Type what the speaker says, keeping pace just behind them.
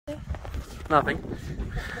nothing.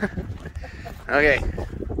 Okay,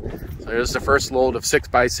 so here's the first load of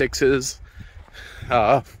 6x6s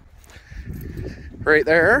right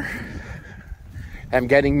there. I'm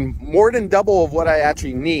getting more than double of what I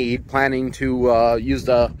actually need, planning to use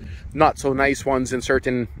the not so nice ones in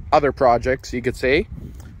certain other projects, you could say.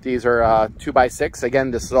 These are 2x6.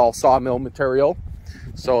 Again, this is all sawmill material,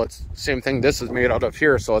 so it's the same thing this is made out of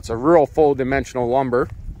here, so it's a real full dimensional lumber.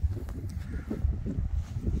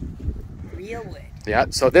 Real wood. Yeah,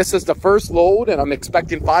 so this is the first load, and I'm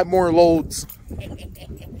expecting 5 more loads.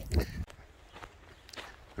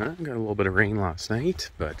 I got a little bit of rain last night,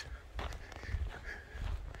 but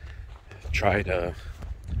tried a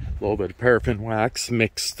little bit of paraffin wax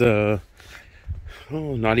mixed, not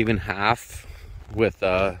even half, with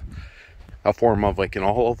a form of like an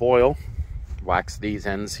olive oil. Wax these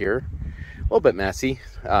ends here. A little bit messy.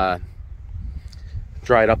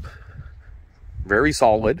 Dried up very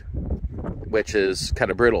solid, which is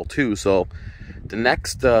kind of brittle too. So the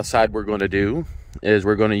next side we're going to do is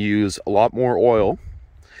we're going to use a lot more oil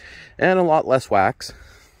and a lot less wax,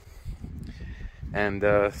 and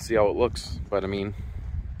see how it looks. But I mean,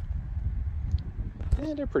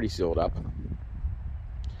 yeah, they're pretty sealed up.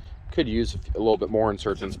 Could use a little bit more in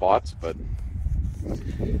certain spots, but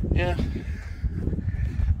yeah,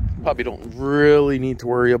 probably don't really need to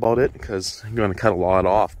worry about it because I'm going to cut a lot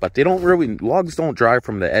off. But they don't really, logs don't dry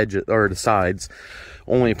from the edge or the sides,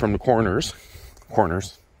 only from the corners,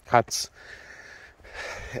 cuts,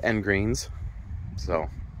 end grains. So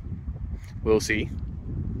we'll see.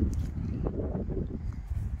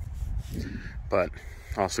 But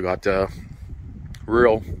also got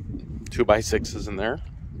real 2x6s in there.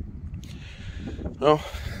 Oh,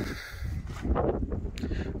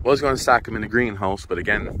 was going to stack them in the greenhouse, but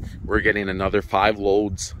again, we're getting another 5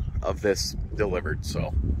 loads of this delivered,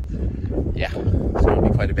 so yeah, it's going to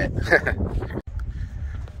be quite a bit.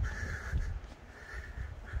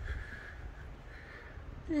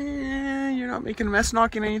 You're not making a mess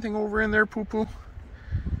knocking anything over in there, poo-poo?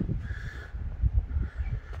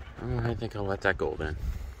 I think I'll let that go then.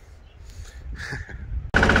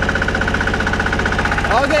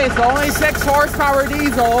 Okay, so only 6 horsepower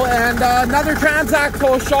diesel and another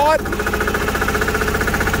transaxle shot.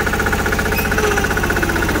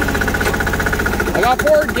 I got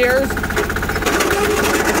forward gears.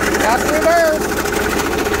 That's reverse.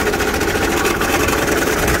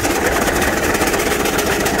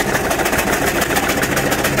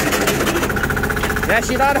 Yeah,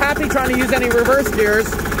 she's not happy trying to use any reverse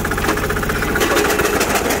gears.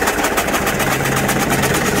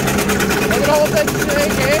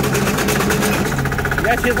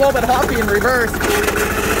 Yeah, she's a little bit hoppy in reverse.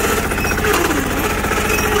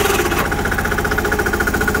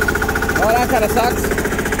 Oh, that kind of sucks.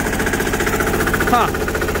 Huh.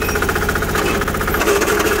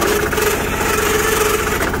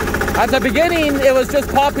 At the beginning, it was just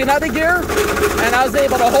popping out of gear, and I was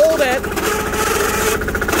able to hold it.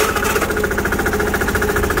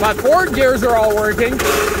 My forward gears are all working.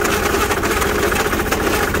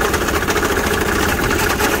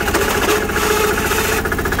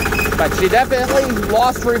 But she definitely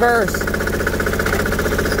lost reverse.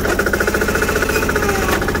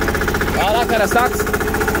 Oh, that kind of sucks.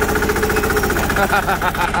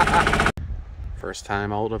 First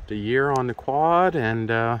time out of the year on the quad, and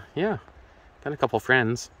yeah, got a couple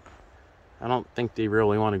friends. I don't think they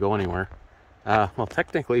really want to go anywhere. Well,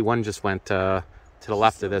 technically one just went to the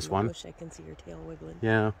left of this one. I wish I can see your tail wiggling.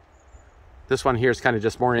 Yeah. This one here is kind of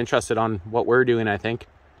just more interested on what we're doing, I think.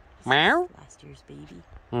 Meow. Last year's baby.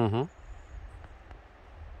 Mm-hmm.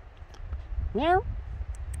 Meow.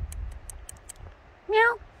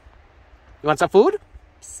 Meow. You want some food?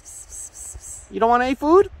 You don't want any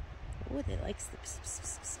food? Oh, they like the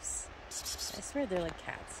I swear they're like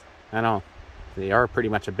cats. I know. They are pretty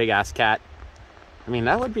much a big-ass cat. I mean,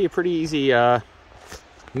 that would be a pretty easy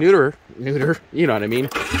neuter, you know what I mean.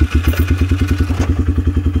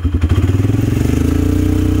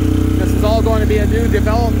 This is all going to be a new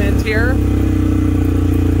development here.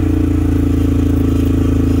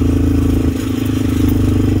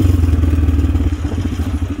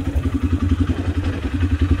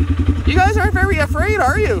 You guys aren't very afraid,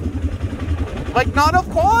 are you? Like, not of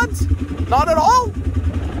quads? Not at all?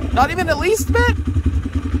 Not even the least bit?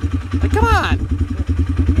 Like, come on.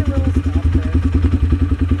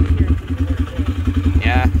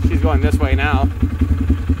 Yeah, she's going this way now.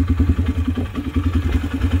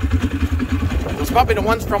 It's probably the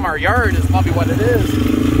ones from our yard is probably what it is.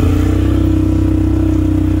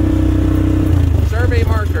 Survey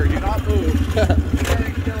marker, do not move.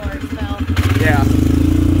 Yeah.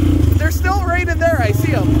 They're still right in there, I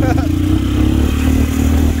see them.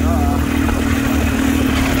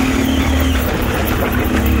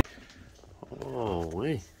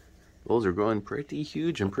 those are growing pretty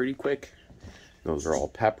huge and pretty quick. Those are all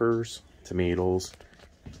peppers, tomatoes,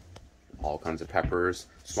 all kinds of peppers,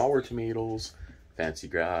 smaller tomatoes, fancy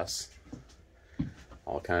grass,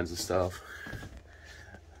 all kinds of stuff.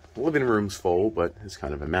 The living room's full, but it's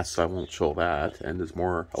kind of a mess, so I won't show that. And there's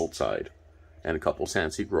more outside, and a couple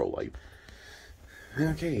Sansi grow light.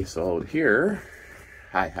 Okay, so out here,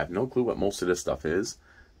 I have no clue what most of this stuff is.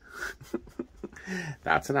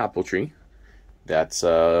 That's an apple tree. That's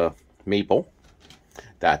maple.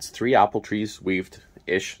 That's 3 apple trees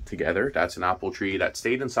weaved-ish together. That's an apple tree that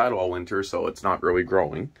stayed inside all winter, so it's not really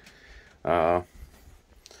growing. Those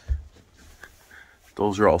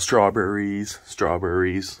are all strawberries.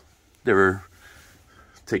 They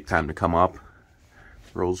take time to come up.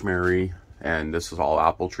 Rosemary. And this is all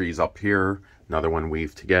apple trees up here. Another one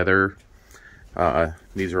weaved together.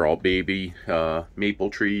 These are all baby maple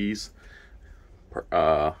trees.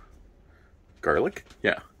 Garlic.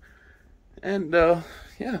 Yeah. And,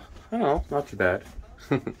 yeah. I don't know. Not too bad.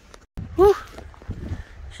 Whew.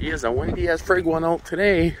 She is a windy as frig one out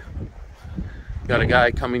today. Got a guy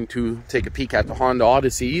coming to take a peek at the Honda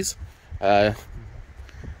Odysseys.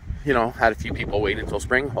 You know, had a few people wait until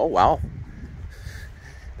spring. Oh, wow.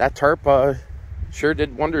 That tarp sure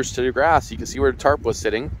did wonders to the grass. You can see where the tarp was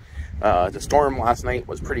sitting. The storm last night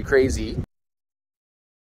was pretty crazy.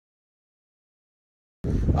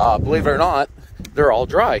 Believe it or not, they're all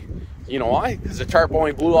dry. You know why? Because the tarp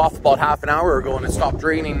only blew off about half an hour ago and it stopped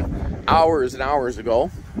raining hours and hours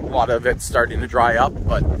ago. A lot of it's starting to dry up,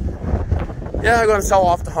 but yeah, I'm going to sell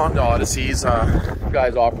off the Honda Odysseys. The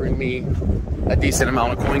guy's offering me a decent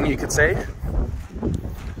amount of coin, you could say.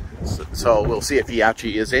 So we'll see if he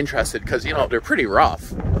actually is interested, because, you know, they're pretty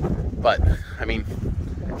rough. But, I mean,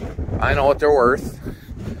 I know what they're worth.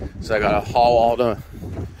 So I got to haul all the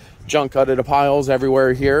junk out of the piles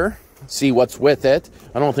everywhere here. See what's with it.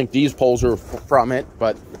 I don't think these poles are from it,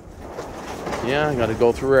 but yeah, I got to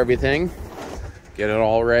go through everything. Get it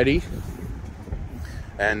all ready.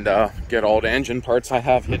 And get all the engine parts I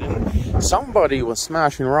have hidden. Somebody was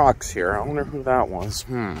smashing rocks here. I wonder who that was.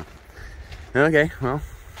 Okay, well,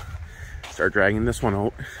 start dragging this one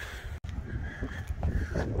out.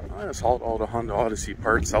 I just hauled all the Honda Odyssey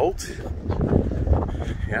parts out.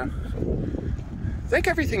 Yeah. I think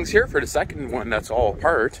everything's here for the second one that's all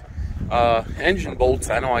apart. Engine bolts,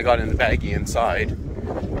 I know I got in the baggie inside.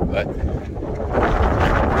 But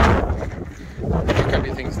I think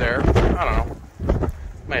everything's there. I don't know.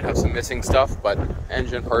 Might have some missing stuff, but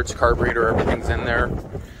engine parts, carburetor, everything's in there.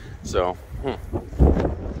 So,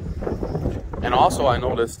 And also I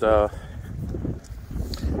noticed this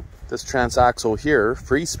transaxle here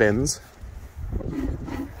free spins,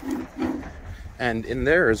 and in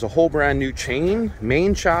there is a whole brand new chain,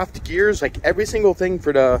 main shaft, gears, like every single thing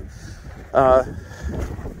for the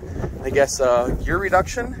I guess gear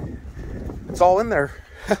reduction. It's all in there.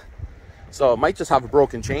 So it might just have a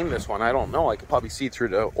broken chain, this one. I don't know. I could probably see through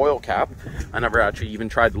the oil cap. I never actually even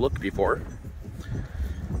tried to look before.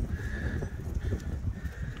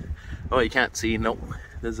 Oh, you can't see. Nope.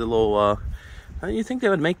 There's a little, you think they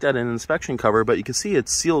would make that an inspection cover, but you can see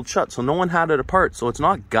it's sealed shut, so no one had it apart. So it's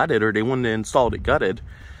not gutted, or they wouldn't have installed it gutted.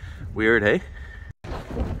 Weird, hey?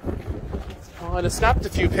 Well, I snapped a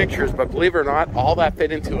few pictures, but believe it or not, all that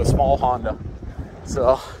fit into a small Honda.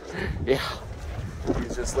 So, yeah.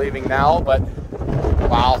 He's just leaving now, but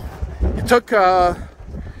wow. It took a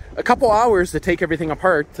couple hours to take everything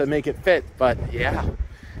apart to make it fit, but yeah,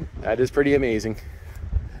 that is pretty amazing.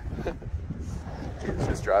 He's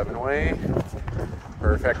just driving away.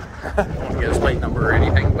 Perfect. I don't get his plate number or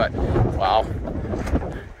anything, but wow.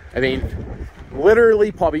 I mean,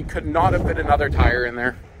 literally probably could not have fit another tire in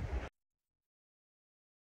there.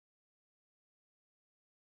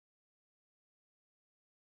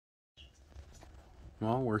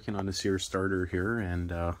 Well, working on this here starter here,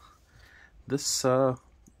 and this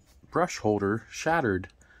brush holder shattered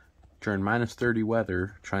during -30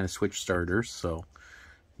 weather trying to switch starters. So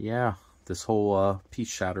yeah, this whole piece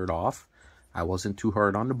shattered off. I wasn't too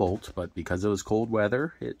hard on the bolt, but because it was cold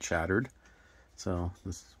weather, it shattered. So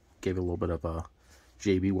this gave it a little bit of a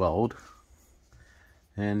JB weld,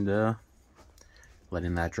 and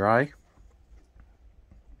letting that dry.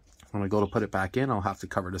 When I go to put it back in, I'll have to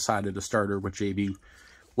cover the side of the starter with JB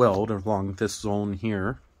weld along this zone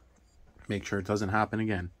here. Make sure it doesn't happen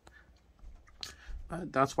again.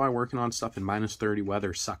 But that's why working on stuff in -30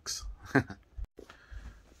 weather sucks.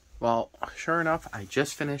 Well, sure enough, I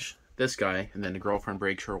just finished this guy, and then the girlfriend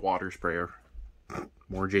breaks her water sprayer.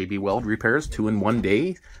 More JB weld repairs, 2 in 1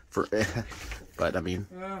 day. But I mean,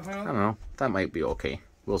 I don't know. That might be okay.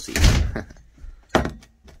 We'll see.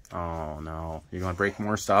 Oh no, you're gonna break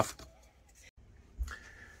more stuff?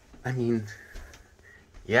 I mean,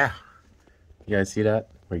 yeah. You guys see that?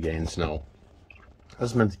 We're getting snow. I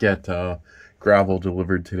was meant to get gravel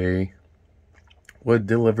delivered today. Wood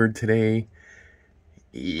delivered today.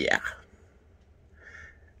 Yeah.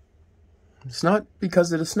 It's not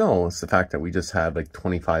because of the snow. It's the fact that we just had like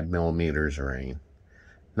 25 millimeters of rain.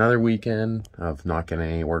 Another weekend of not getting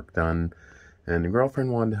any work done. And the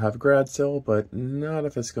girlfriend wanted to have a grad sale, but not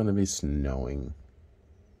if it's going to be snowing.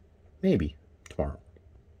 Maybe tomorrow.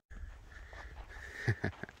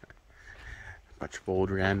 Bunch of old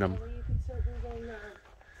random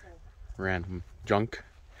junk.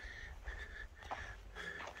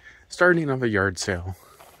 Starting of a yard sale.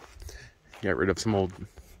 Get rid of some old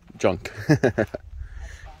junk.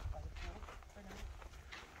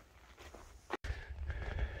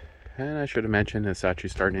 And I should have mentioned it's actually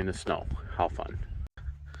starting to snow. How fun.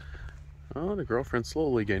 Oh, the girlfriend's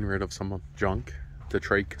slowly getting rid of some junk. The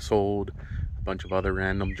trike sold a bunch of other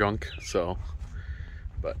random junk, so,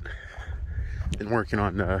 but been working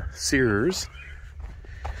on the Sears.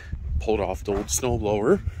 Pulled off the old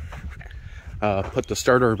snowblower. Put the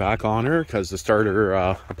starter back on her because the starter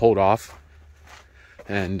I pulled off,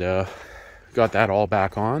 and got that all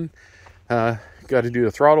back on. Got to do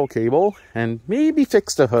the throttle cable and maybe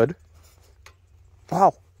fix the hood.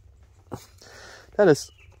 Wow, that is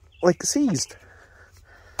like seized.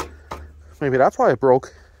 Maybe that's why it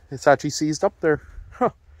broke. It's actually seized up there.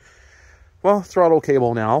 Huh. Well, throttle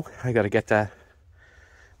cable now. I got to get that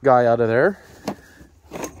guy out of there.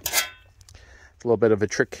 It's a little bit of a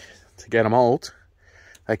trick to get him out.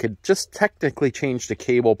 I could just technically change the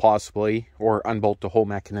cable possibly, or unbolt the whole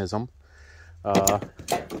mechanism.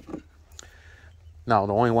 Now,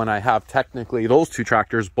 the only one I have technically, those two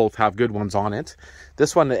tractors both have good ones on it.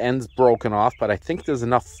 This one, the end's broken off, but I think there's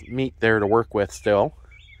enough meat there to work with still.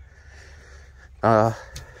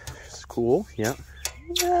 It's cool, yeah.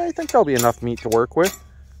 I think there'll be enough meat to work with.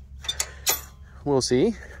 We'll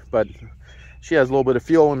see, but she has a little bit of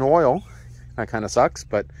fuel and oil. That kind of sucks,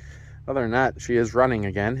 but other than that, she is running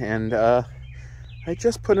again. And I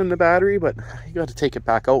just put in the battery, but I got to take it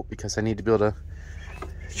back out because I need to be able to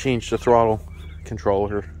change the throttle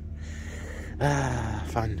controller.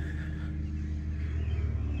 Fun.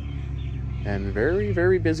 And very,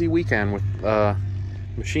 very busy weekend with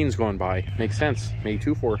machines going by. Makes sense. May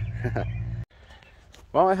 2-4.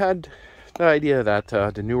 Well, I had the idea that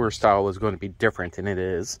the newer style was going to be different, and it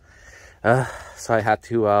is. So I had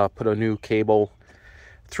to put a new cable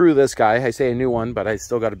through this guy. I say a new one, but I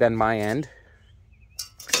still got to bend my end.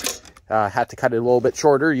 Had to cut it a little bit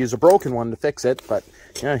shorter, use a broken one to fix it, but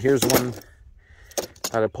yeah, here's one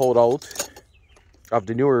that I pulled out of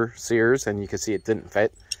the newer Sears, and you can see it didn't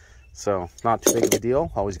fit. So not too big of a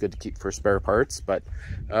deal. Always good to keep for spare parts, but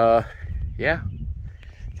yeah,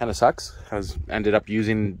 kind of sucks. I ended up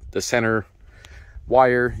using the center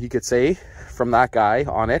wire, you could say, from that guy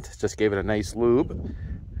on it. Just gave it a nice lube.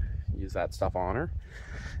 Use that stuff on her.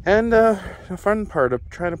 And the fun part of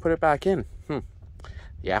trying to put it back in.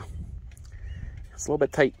 Yeah. It's a little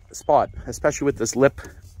bit tight spot, especially with this lip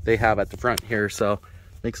they have at the front here. So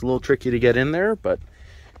makes it a little tricky to get in there, but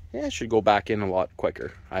yeah, it should go back in a lot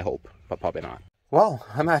quicker, I hope, but probably not. Well,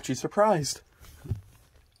 I'm actually surprised.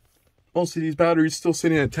 Most of these batteries still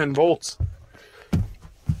sitting at 10 volts.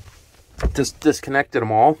 Just disconnected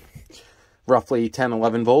them all. Roughly 10,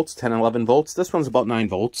 11 volts, 10, 11 volts. This one's about 9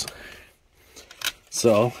 volts.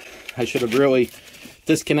 So I should have really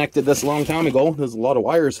disconnected this a long time ago. There's a lot of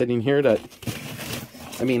wires sitting here that,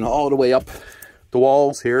 I mean, all the way up the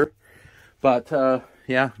walls here. But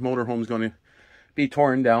yeah, motorhome's going to be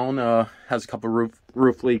torn down. Has a couple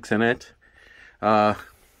roof leaks in it.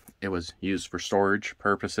 It was used for storage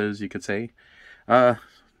purposes, you could say.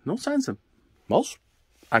 No signs of mouse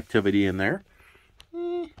activity in there.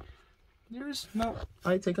 There's no,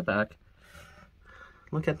 I take it back.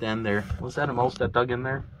 Look at the end there. Was that a mouse that dug in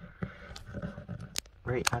there?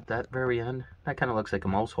 Right at that very end. That kind of looks like a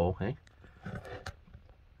mouse hole, hey?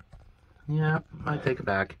 Yeah, I take it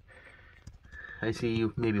back. I see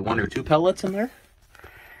maybe 1 or 2 pellets in there.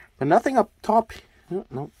 But nothing up top.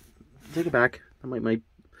 No, take it back. That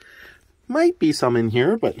might be some in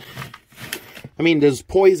here, but I mean, there's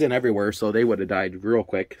poison everywhere, so they would have died real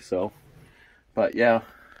quick. So, but yeah,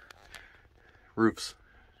 roof's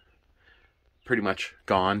pretty much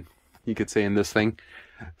gone, you could say, in this thing.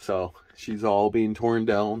 So she's all being torn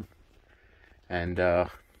down, and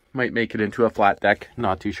might make it into a flat deck.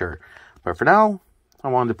 Not too sure, but for now, I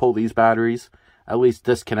wanted to pull these batteries, at least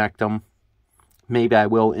disconnect them. Maybe I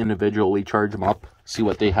will individually charge them up, see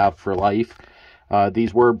what they have for life.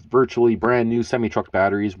 These were virtually brand new semi-truck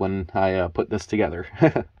batteries when I put this together.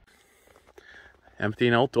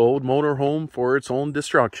 Emptying out the old motorhome for its own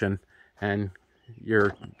destruction. And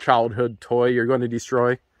your childhood toy you're going to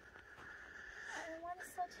destroy. I want a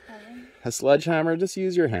sledgehammer. A sledgehammer? Just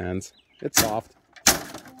use your hands. It's soft.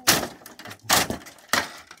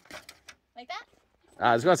 Like that?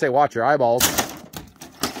 I was going to say, watch your eyeballs.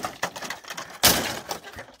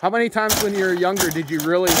 How many times when you were younger did you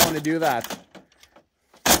really want to do that?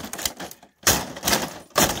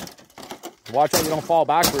 Watch out you don't fall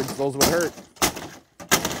backwards. Those would hurt.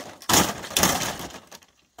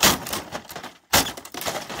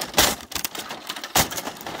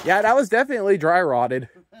 Yeah, that was definitely dry rotted.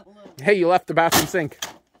 Hey, you left the bathroom sink.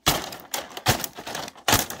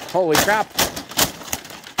 Holy crap.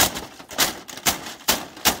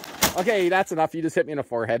 Okay, that's enough. You just hit me in the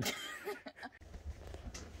forehead.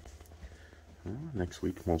 Well, next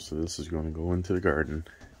week, most of this is going to go into the garden.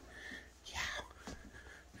 Yeah.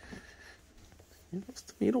 Those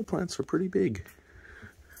tomato plants are pretty big.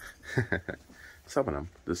 Some of them.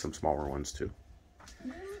 There's some smaller ones too.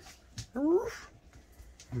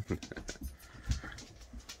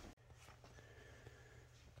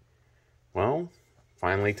 Well,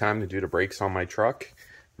 finally time to do the brakes on my truck.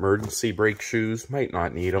 Emergency brake shoes, might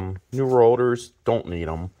not need them. New rotors, don't need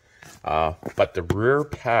them. But the rear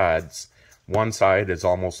pads, one side is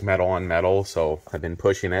almost metal on metal, so I've been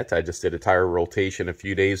pushing it. I just did a tire rotation a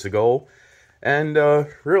few days ago and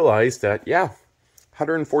realized that, yeah,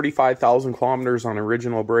 145,000 kilometers on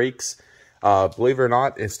original brakes. Believe it or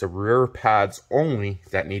not, it's the rear pads only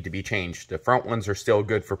that need to be changed. The front ones are still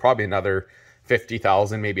good for probably another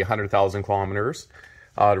 50,000, maybe 100,000 kilometers.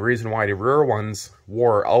 The reason why the rear ones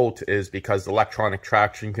wore out is because the electronic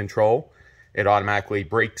traction control, it automatically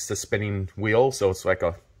brakes the spinning wheel, so it's like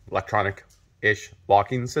a electronic-ish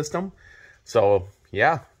locking system. So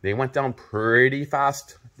yeah, they went down pretty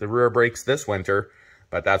fast, the rear brakes this winter,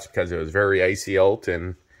 but that's because it was very icy out.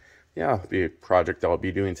 And yeah, it'll be a project I'll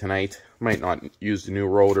be doing tonight. Might not use the new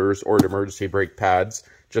rotors or the emergency brake pads,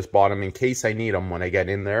 just bought them in case I need them when I get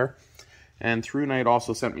in there. And ThruNight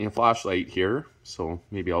also sent me a flashlight here, so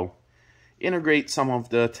maybe I'll integrate some of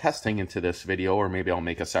the testing into this video, or maybe I'll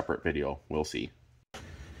make a separate video. We'll see.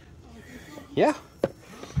 Yeah,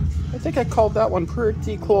 I think I called that one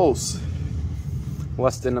pretty close.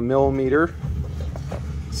 Less than a millimeter.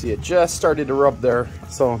 See, it just started to rub there,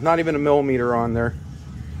 so not even a millimeter on there.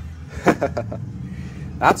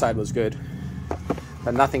 That side was good,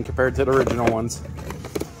 but nothing compared to the original ones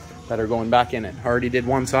that are going back in it. Already did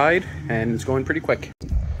one side and it's going pretty quick.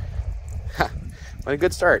 What a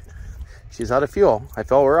good start. She's out of fuel. I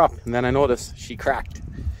fill her up and then I noticed she cracked.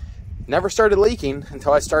 Never started leaking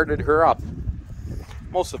until I started her up.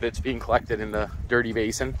 Most of it's being collected in the dirty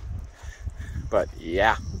basin, but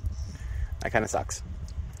yeah, that kind of sucks.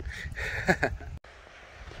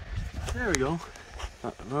 There we go.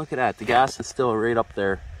 Look at that, the gas is still right up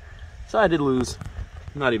there. So I did lose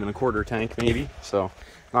not even a quarter tank maybe, so I'm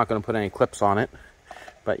not going to put any clips on it.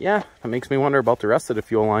 But yeah, that makes me wonder about the rest of the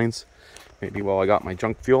fuel lines. Maybe while I got my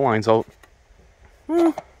junk fuel lines out.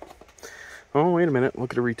 Oh, wait a minute,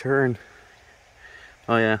 look at the return.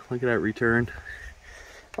 Oh yeah, look at that return.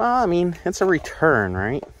 Well, I mean, it's a return,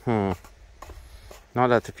 right? Now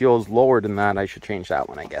that the fuel is lower than that, I should change that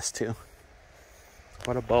one, I guess, too.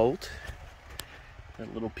 What about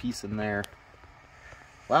that little piece in there?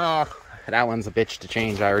 Well, that one's a bitch to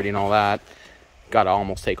change. I already know that. Gotta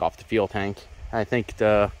almost take off the fuel tank. I think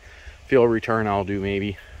the fuel return I'll do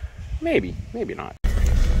maybe. Maybe not.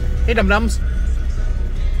 Hey, dum-dums.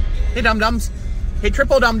 Hey, dum-dums. Hey,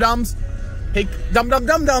 triple dum-dums. Hey,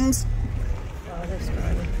 dum-dum-dum-dums. Oh, they're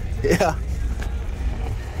scarlet. Yeah.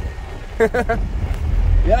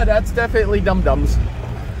 Yeah, that's definitely dum-dums.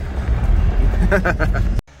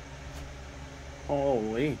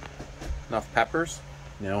 Holy. Enough peppers?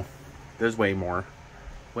 No. There's way more.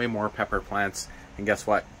 Way more pepper plants. And guess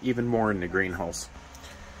what? Even more in the greenhouse.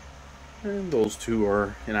 And those two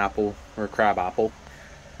are an apple, or crab apple.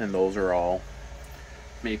 And those are all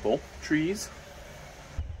maple trees.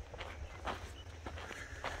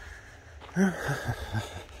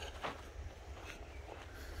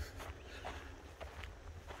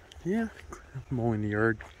 Yeah, mowing the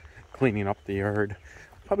yard, cleaning up the yard.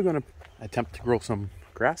 Probably going to attempt to grow some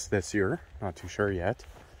grass this year. Not too sure yet.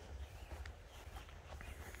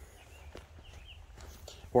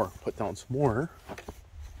 Or put down some more.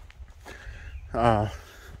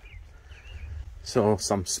 So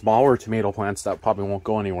some smaller tomato plants that probably won't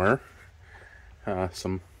go anywhere.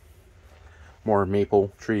 Some more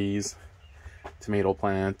maple trees, tomato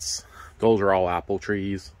plants. Those are all apple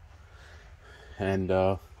trees. And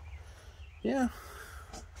yeah,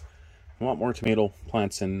 I want more tomato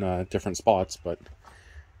plants in different spots, but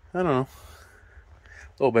I don't know.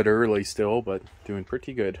 A little bit early still, but doing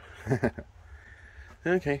pretty good.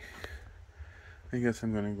 Okay. I guess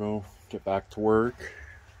I'm gonna go get back to work.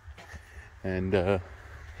 And I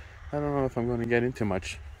don't know if I'm gonna get into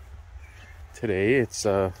much today. It's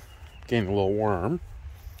getting a little warm,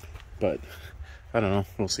 but I don't know.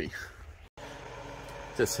 We'll see.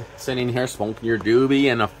 Just sitting here smoking your doobie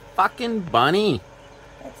and a fucking bunny.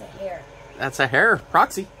 That's a hare. That's a hare.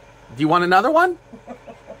 Proxy. Do you want another one?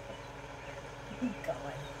 God.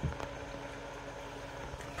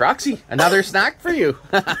 Proxy, another snack for you.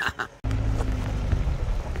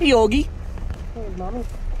 Hey, Yogi. Where's mommy?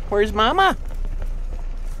 Where's Mama?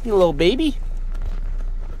 You little baby.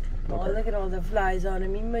 Oh, look at all the flies on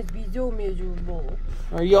him. He must be so miserable.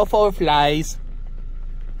 Are you full of flies?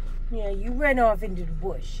 Yeah, you ran off into the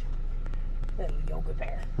bush. Little yoga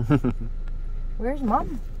bear. Where's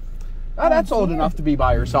mom? Oh, that's old enough to be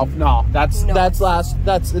by herself. No, that's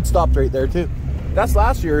it stopped right there too. That's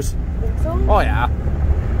last year's. Think so? Oh yeah.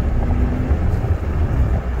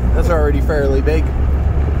 That's already fairly big.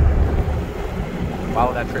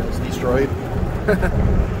 Wow, that trail's destroyed.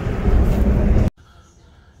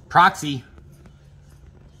 Proxy.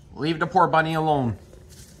 Leave the poor bunny alone.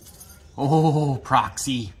 Oh,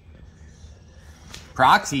 Proxy.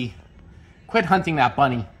 Proxy. Quit hunting that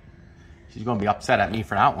bunny. She's going to be upset at me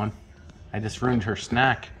for that one. I just ruined her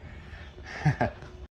snack.